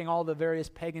worshiping all the various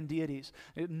pagan deities,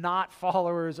 not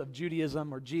followers of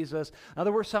Judaism or Jesus. Now,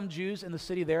 there were some Jews in the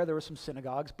city there. There were some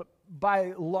synagogues, but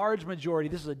by large majority,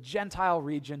 this is a Gentile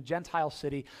region, Gentile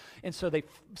city. And so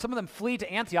some of them flee to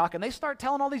Antioch, and they start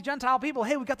telling all these Gentile people,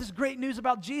 hey, we got this great news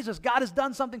about Jesus. God has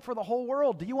done something for the whole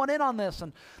world. Do you want in on this?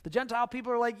 And the Gentile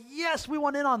people are like, yes, we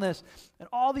want in on this. And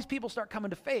all these people start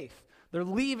coming to faith. They're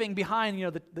leaving behind,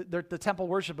 the temple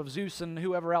worship of Zeus and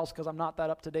whoever else, because I'm not that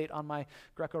up to date on my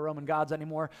Greco-Roman gods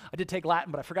anymore. I did take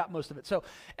Latin, but I forgot most of it. So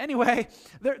anyway,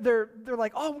 they're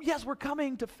like, oh yes, we're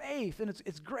coming to faith, and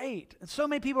it's great. And so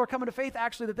many people are coming to faith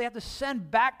actually that they have to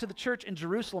send back to the church in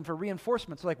Jerusalem for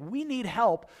reinforcements. So like, we need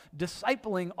help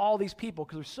discipling all these people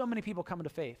because there's so many people coming to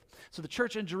faith. So the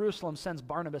church in Jerusalem sends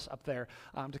Barnabas up there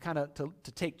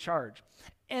to take charge.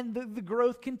 And the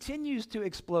growth continues to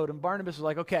explode. And Barnabas is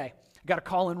like, okay, I got to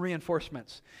call in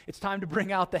reinforcements. It's time to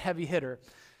bring out the heavy hitter.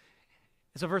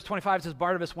 And so verse 25 says,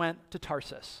 Barnabas went to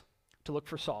Tarsus to look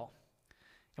for Saul.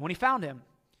 And when he found him,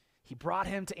 he brought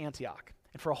him to Antioch.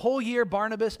 And for a whole year,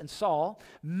 Barnabas and Saul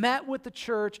met with the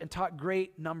church and taught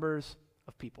great numbers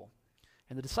of people.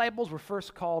 And the disciples were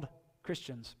first called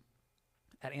Christians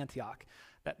at Antioch.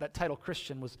 That title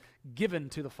Christian was given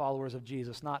to the followers of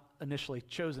Jesus, not initially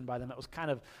chosen by them. It was kind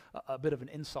of a bit of an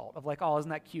insult of like, oh, isn't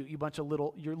that cute? You bunch of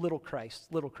you're little Christ.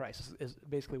 Little Christ is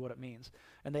basically what it means.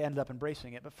 And they ended up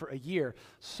embracing it. But for a year,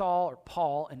 Saul or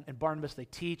Paul and Barnabas, they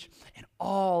teach, and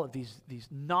all of these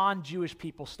non-Jewish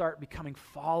people start becoming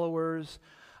followers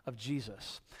of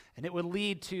Jesus. And it would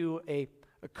lead to a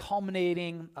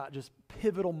culminating, just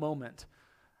pivotal moment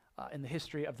in the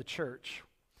history of the church,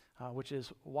 which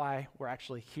is why we're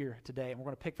actually here today. And we're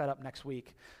going to pick that up next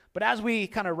week. But as we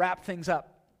kind of wrap things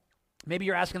up, maybe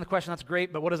you're asking the question, that's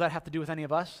great, but what does that have to do with any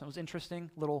of us? It was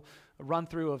interesting, little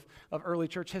run-through of early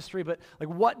church history, but like,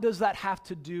 what does that have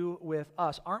to do with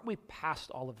us? Aren't we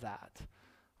past all of that?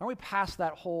 Aren't we past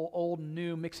that whole old and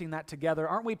new, mixing that together?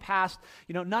 Aren't we past,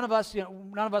 none of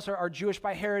us are Jewish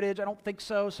by heritage. I don't think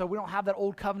so. So we don't have that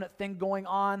old covenant thing going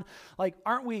on. Like,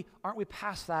 aren't we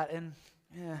past that? And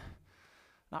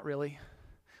not really.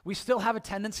 We still have a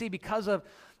tendency because of,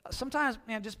 sometimes,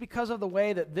 just because of the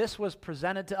way that this was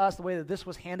presented to us, the way that this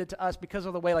was handed to us, because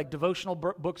of the way like devotional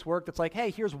books work, that's like,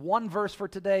 hey, here's one verse for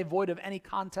today, void of any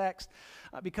context,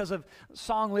 because of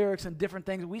song lyrics and different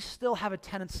things, we still have a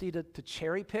tendency to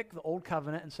cherry pick the old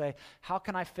covenant and say, how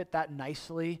can I fit that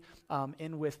nicely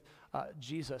in with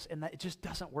Jesus? And it just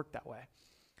doesn't work that way.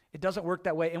 It doesn't work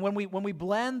that way. And when we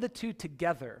blend the two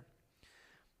together,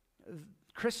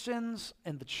 Christians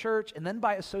and the church, and then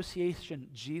by association,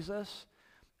 Jesus,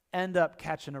 end up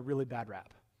catching a really bad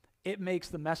rap. It makes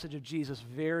the message of Jesus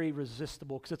very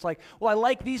resistible because it's like, well, I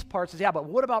like these parts. Yeah, but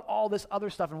what about all this other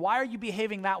stuff? And why are you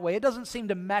behaving that way? It doesn't seem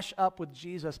to mesh up with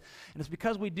Jesus. And it's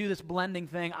because we do this blending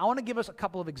thing. I want to give us a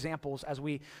couple of examples as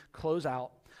we close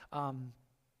out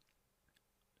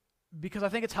because I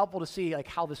think it's helpful to see like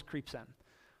how this creeps in.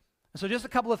 And so just a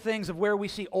couple of things of where we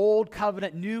see old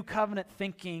covenant, new covenant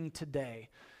thinking today.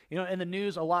 In the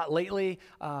news a lot lately,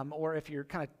 or if you're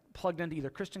kind of plugged into either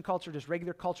Christian culture, just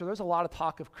regular culture, there's a lot of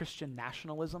talk of Christian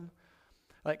nationalism.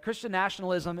 Like Christian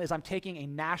nationalism is I'm taking a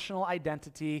national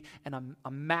identity and I'm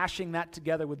mashing that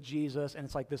together with Jesus, and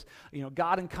it's like this,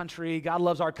 God and country, God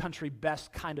loves our country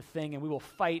best kind of thing, and we will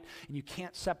fight, and you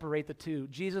can't separate the two.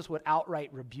 Jesus would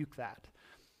outright rebuke that.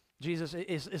 Jesus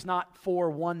is not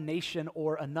for one nation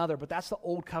or another, but that's the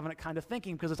old covenant kind of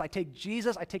thinking, because it's I take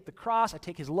Jesus, I take the cross, I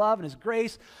take his love and his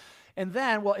grace, and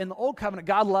then, in the old covenant,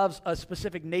 God loves a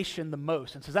specific nation the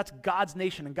most, and says that's God's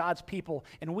nation and God's people,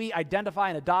 and we identify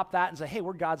and adopt that and say, hey,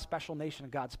 we're God's special nation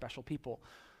and God's special people.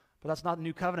 But that's not the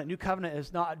new covenant. New covenant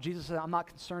is not, Jesus said, I'm not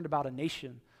concerned about a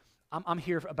nation. I'm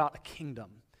here about a kingdom.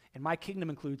 And my kingdom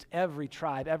includes every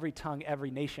tribe, every tongue,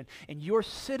 every nation. And your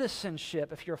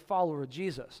citizenship, if you're a follower of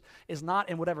Jesus, is not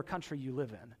in whatever country you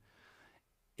live in.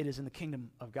 It is in the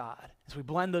kingdom of God. As we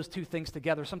blend those two things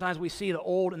together, sometimes we see the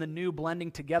old and the new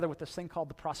blending together with this thing called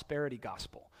the prosperity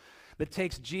gospel that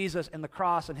takes Jesus and the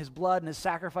cross and his blood and his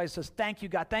sacrifice, says, thank you,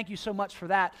 God, thank you so much for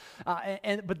that.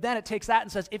 But then it takes that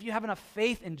and says, if you have enough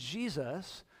faith in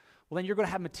Jesus, well, then you're going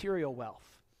to have material wealth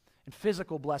and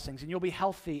physical blessings, and you'll be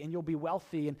healthy and you'll be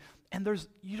wealthy. And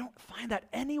you don't find that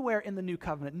anywhere in the New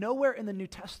Covenant, nowhere in the New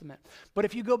Testament. But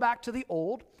if you go back to the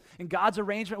Old, and God's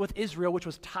arrangement with Israel, which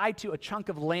was tied to a chunk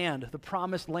of land, the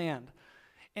promised land,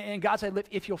 and God said,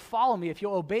 if you'll follow me, if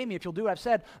you'll obey me, if you'll do what I've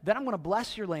said, then I'm going to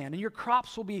bless your land, and your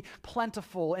crops will be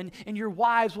plentiful, and your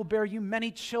wives will bear you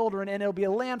many children, and it'll be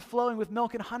a land flowing with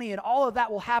milk and honey, and all of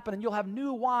that will happen, and you'll have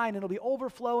new wine, and it'll be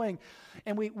overflowing.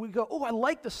 And we go, oh, I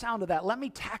like the sound of that. Let me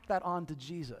tack that on to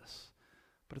Jesus.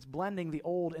 But it's blending the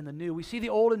old and the new. We see the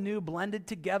old and new blended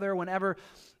together whenever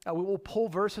we will pull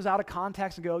verses out of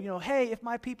context and go, hey, if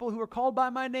my people who are called by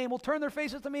my name will turn their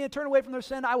faces to me and turn away from their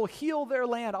sin, I will heal their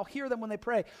land. I'll hear them when they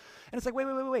pray. And it's like,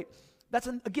 wait. That's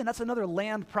another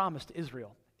land promise to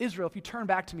Israel. Israel, if you turn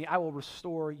back to me, I will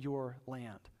restore your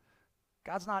land.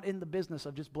 God's not in the business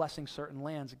of just blessing certain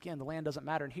lands. Again, the land doesn't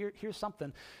matter. And here's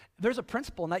something. There's a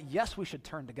principle in that, yes, we should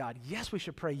turn to God. Yes, we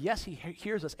should pray. Yes, he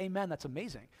hears us. Amen, that's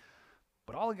amazing.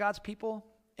 But all of God's people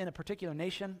in a particular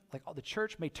nation, like all the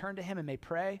church, may turn to him and may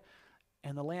pray,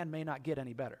 and the land may not get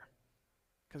any better.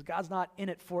 Because God's not in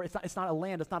it for, it's not a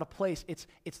land, it's not a place, it's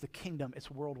the kingdom,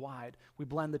 it's worldwide. We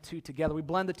blend the two together. We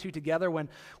blend the two together when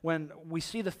we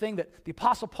see the thing that the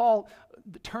Apostle Paul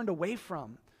turned away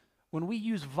from. When we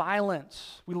use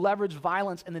violence, we leverage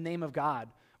violence in the name of God.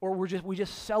 Or we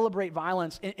just celebrate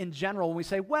violence in general when we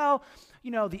say, well,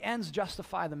 the ends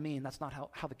justify the mean. That's not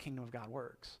how the kingdom of God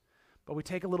works. But we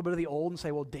take a little bit of the old and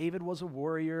say, well, David was a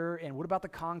warrior, and what about the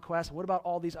conquest? What about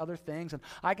all these other things? And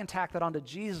I can tack that onto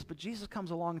Jesus, but Jesus comes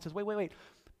along and says, wait.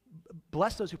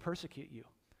 Bless those who persecute you.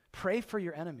 Pray for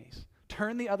your enemies.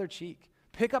 Turn the other cheek.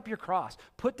 Pick up your cross.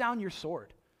 Put down your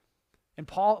sword. And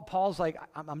Paul's like,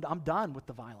 I'm done with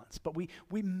the violence. But we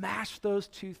mash those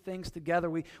two things together.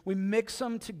 We mix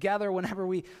them together whenever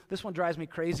this one drives me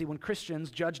crazy, when Christians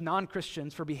judge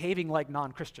non-Christians for behaving like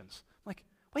non-Christians. I'm like,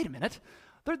 wait a minute.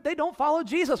 They don't follow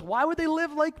Jesus. Why would they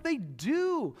live like they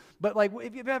do? But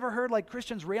if you've ever heard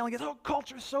Christians railing against,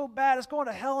 culture's so bad, it's going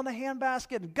to hell in a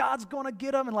handbasket, and God's going to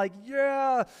get them,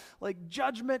 and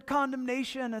judgment,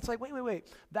 condemnation. It's like, wait.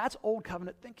 That's old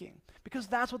covenant thinking, because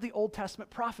that's what the Old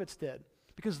Testament prophets did.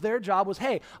 Because their job was,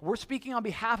 hey, we're speaking on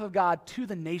behalf of God to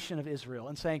the nation of Israel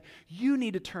and saying, you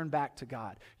need to turn back to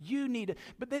God.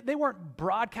 But they weren't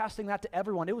broadcasting that to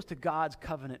everyone. It was to God's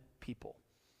covenant people.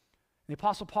 The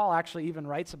Apostle Paul actually even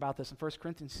writes about this in 1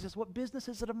 Corinthians. He says, what business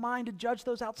is it of mine to judge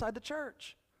those outside the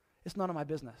church? It's none of my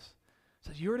business. It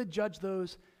says you're to judge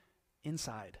those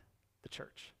inside the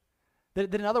church.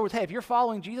 That in other words, hey, if you're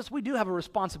following Jesus, we do have a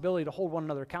responsibility to hold one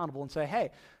another accountable and say,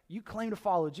 hey, you claim to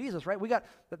follow Jesus, right? We got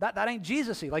that ain't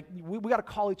Jesus-y. Like we got to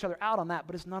call each other out on that,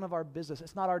 but it's none of our business.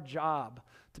 It's not our job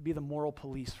to be the moral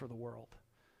police for the world.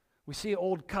 We see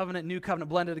old covenant, new covenant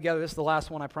blended together. This is the last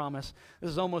one, I promise. This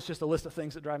is almost just a list of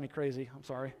things that drive me crazy. I'm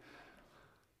sorry.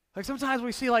 Like sometimes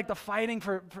we see like the fighting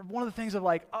for one of the things of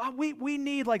like, we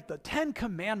need like the 10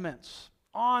 Commandments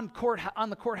on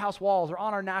the courthouse walls or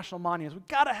on our national monuments. We've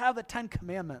got to have the 10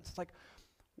 Commandments. It's like,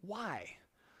 why?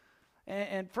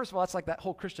 And first of all, that's like that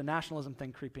whole Christian nationalism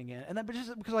thing creeping in. And then but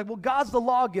just because like, well, God's the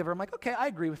lawgiver. I'm like, okay, I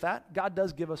agree with that. God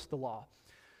does give us the law.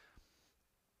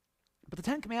 But the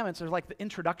 10 Commandments are like the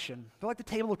introduction. They're like the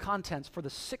table of contents for the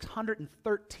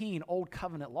 613 Old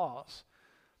Covenant laws.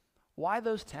 Why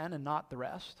those 10 and not the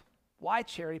rest? Why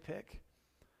cherry pick?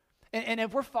 And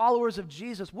if we're followers of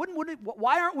Jesus,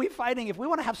 why aren't we fighting? If we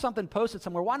want to have something posted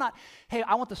somewhere, why not, hey,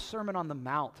 I want the Sermon on the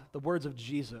Mount, the words of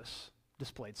Jesus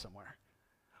displayed somewhere?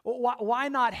 Why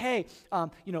not, hey,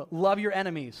 love your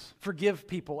enemies, forgive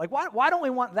people? Like, why don't we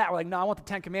want that? We're like, no, I want the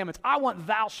 10 Commandments. I want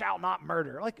thou shalt not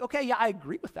murder. Like, okay, yeah, I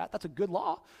agree with that. That's a good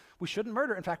law. We shouldn't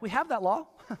murder. In fact, we have that law.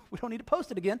 We don't need to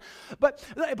post it again. But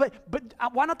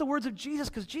why not the words of Jesus?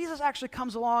 Because Jesus actually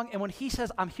comes along, and when he says,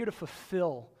 I'm here to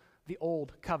fulfill the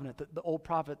old covenant, the old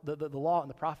prophet, the law and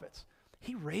the prophets,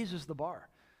 he raises the bar.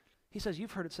 He says,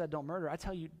 you've heard it said, don't murder. I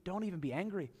tell you, don't even be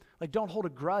angry. Like, don't hold a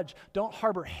grudge. Don't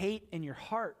harbor hate in your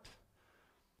heart,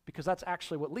 because that's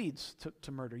actually what leads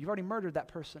to murder. You've already murdered that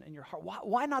person in your heart.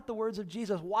 Why not the words of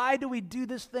Jesus? Why do we do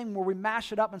this thing where we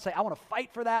mash it up and say, I want to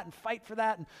fight for that and fight for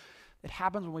that? And it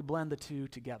happens when we blend the two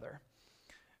together.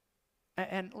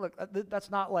 And look,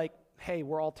 that's not like, hey,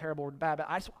 we're all terrible, we're bad.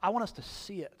 But I want us to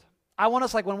see it. I want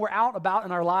us, like, when we're out about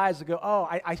in our lives to go, oh,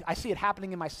 I see it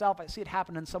happening in myself. I see it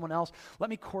happening in someone else. Let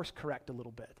me course correct a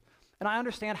little bit. And I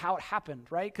understand how it happened,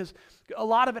 right? Because a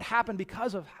lot of it happened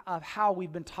because of how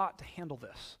we've been taught to handle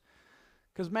this.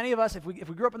 Because many of us, if we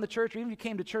grew up in the church, or even if you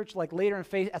came to church like later in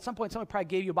faith, at some point somebody probably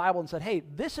gave you a Bible and said, hey,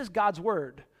 this is God's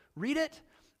word. Read it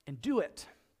and do it.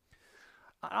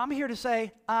 I'm here to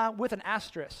say, with an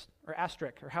asterisk,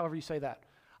 or however you say that.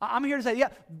 I'm here to say, yeah,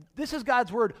 this is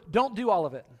God's word. Don't do all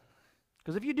of it.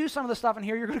 Because if you do some of the stuff in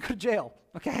here, you're going to go to jail,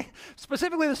 okay?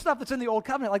 Specifically the stuff that's in the Old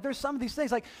Covenant. Like, there's some of these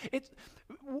things, like,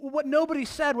 what nobody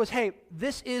said was, hey,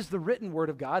 this is the written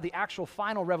word of God. The actual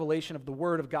final revelation of the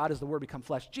word of God is the word become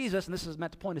flesh, Jesus, and this is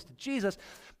meant to point us to Jesus.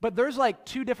 But there's like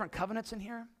 2 different covenants in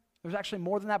here. There's actually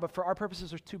more than that, but for our purposes,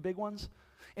 there's 2 big ones.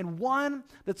 And one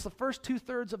that's the first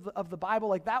 2/3 of the Bible,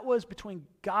 like that was between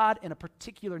God and a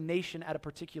particular nation at a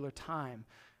particular time.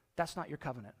 That's not your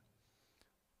covenant.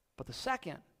 But the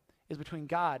second is between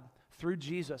God through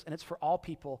Jesus, and it's for all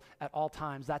people at all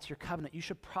times. That's your covenant. You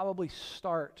should probably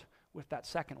start with that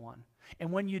second one.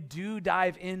 And when you do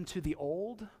dive into the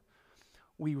old,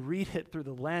 we read it through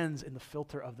the lens and the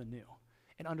filter of the new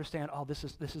and understand, oh, this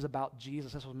is about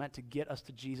Jesus. This was meant to get us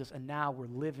to Jesus, and now we're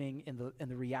living in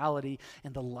the reality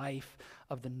and the life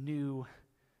of the new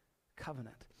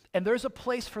covenant. And there's a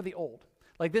place for the old.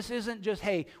 Like, this isn't just,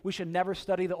 hey, we should never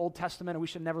study the Old Testament, and we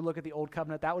should never look at the Old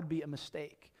Covenant. That would be a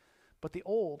mistake. But the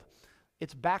old,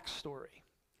 it's backstory,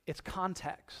 it's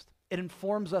context. It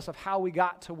informs us of how we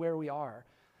got to where we are.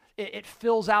 It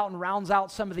fills out and rounds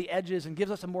out some of the edges and gives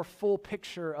us a more full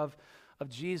picture of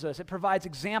Jesus. It provides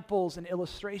examples and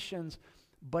illustrations,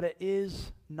 but it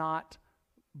is not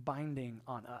binding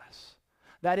on us.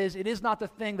 That is, it is not the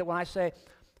thing that when I say,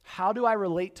 how do I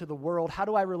relate to the world? How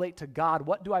do I relate to God?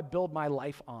 What do I build my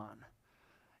life on?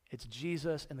 It's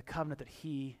Jesus and the covenant that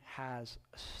he has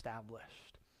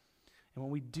established. And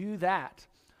when we do that,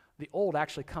 the old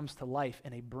actually comes to life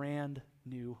in a brand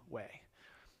new way.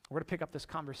 We're going to pick up this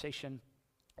conversation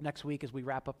next week as we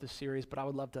wrap up this series, but I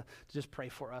would love to just pray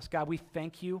for us. God, we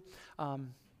thank you.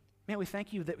 We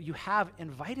thank you that you have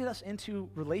invited us into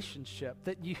relationship,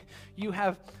 that you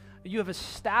have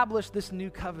established this new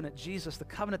covenant, Jesus, the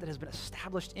covenant that has been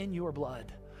established in your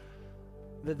blood.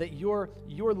 That your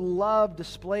love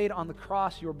displayed on the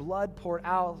cross, your blood poured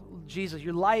out, Jesus,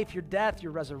 your life, your death,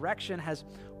 your resurrection has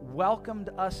welcomed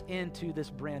us into this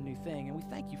brand new thing, and we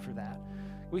thank you for that.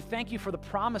 We thank you for the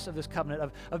promise of this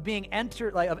covenant, of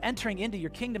entering into your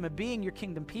kingdom and being your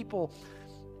kingdom people,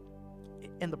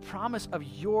 and the promise of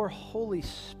your Holy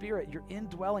Spirit, your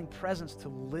indwelling presence to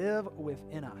live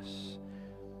within us.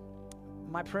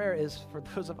 My prayer is for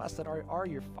those of us that are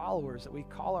your followers, that we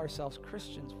call ourselves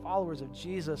Christians, followers of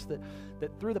Jesus,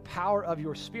 that through the power of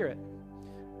your Spirit,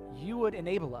 you would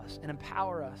enable us and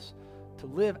empower us to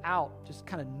live out just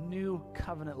kind of new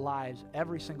covenant lives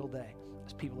every single day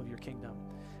as people of your kingdom.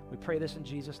 We pray this in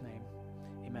Jesus' name.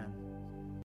 Amen.